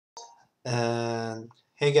And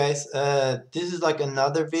hey guys, this is like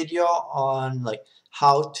another video on like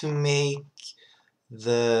how to make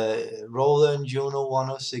the Roland Juno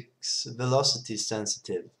 106 velocity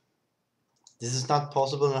sensitive. This is not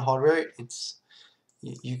possible in hardware.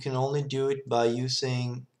 You can only do it by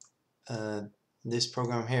using uh, this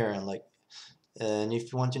program here. And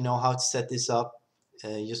if you want to know how to set this up,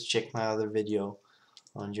 just check my other video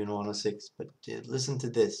on Juno 106. But listen to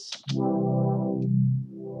this.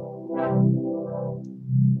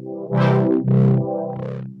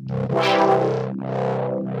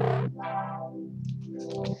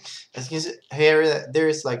 As you can see here, there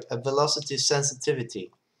is like a velocity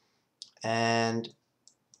sensitivity, and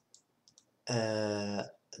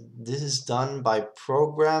this is done by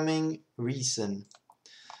programming Reason,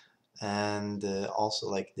 and also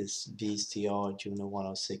like this VSTR Juno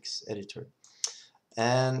 106 editor.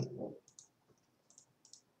 And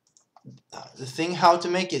the thing how to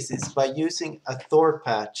make it is by using a Thor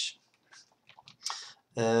patch,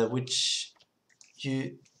 which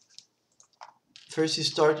you first you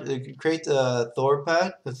start create a Thor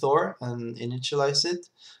patch, and initialize it.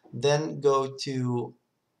 Then go to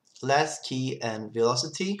last key and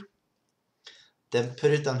velocity. Then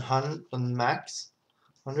put it on max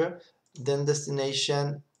 100. Then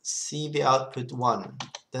destination CV output 1.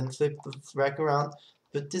 Then flip back around.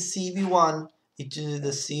 Put the CV1 into the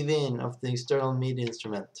CV in of the external MIDI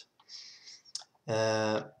instrument.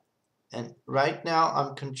 And right now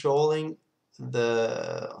I'm controlling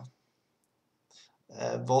the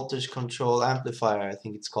voltage control amplifier, I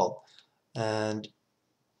think it's called. And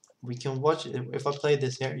we can watch, if I play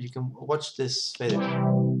this here, you can watch this fader.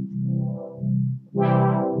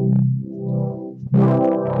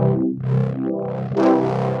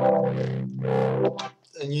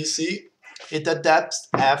 And you see it adapts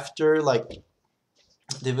after like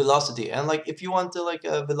the velocity. And like if you want to like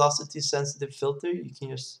a velocity sensitive filter, you can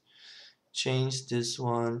just change this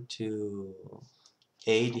one to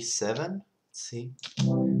 87. Let's see.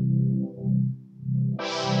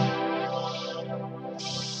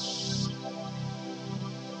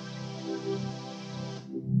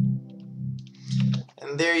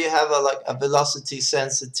 And there you have a velocity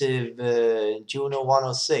sensitive Juno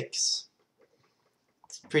 106.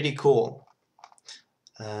 It's pretty cool.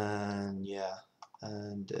 And yeah,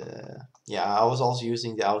 I was also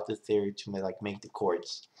using the outlet theory to make the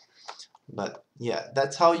chords. But yeah,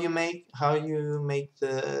 that's how you make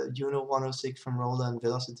the Juno 106 from Roland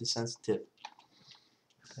velocity sensitive.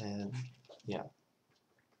 And yeah.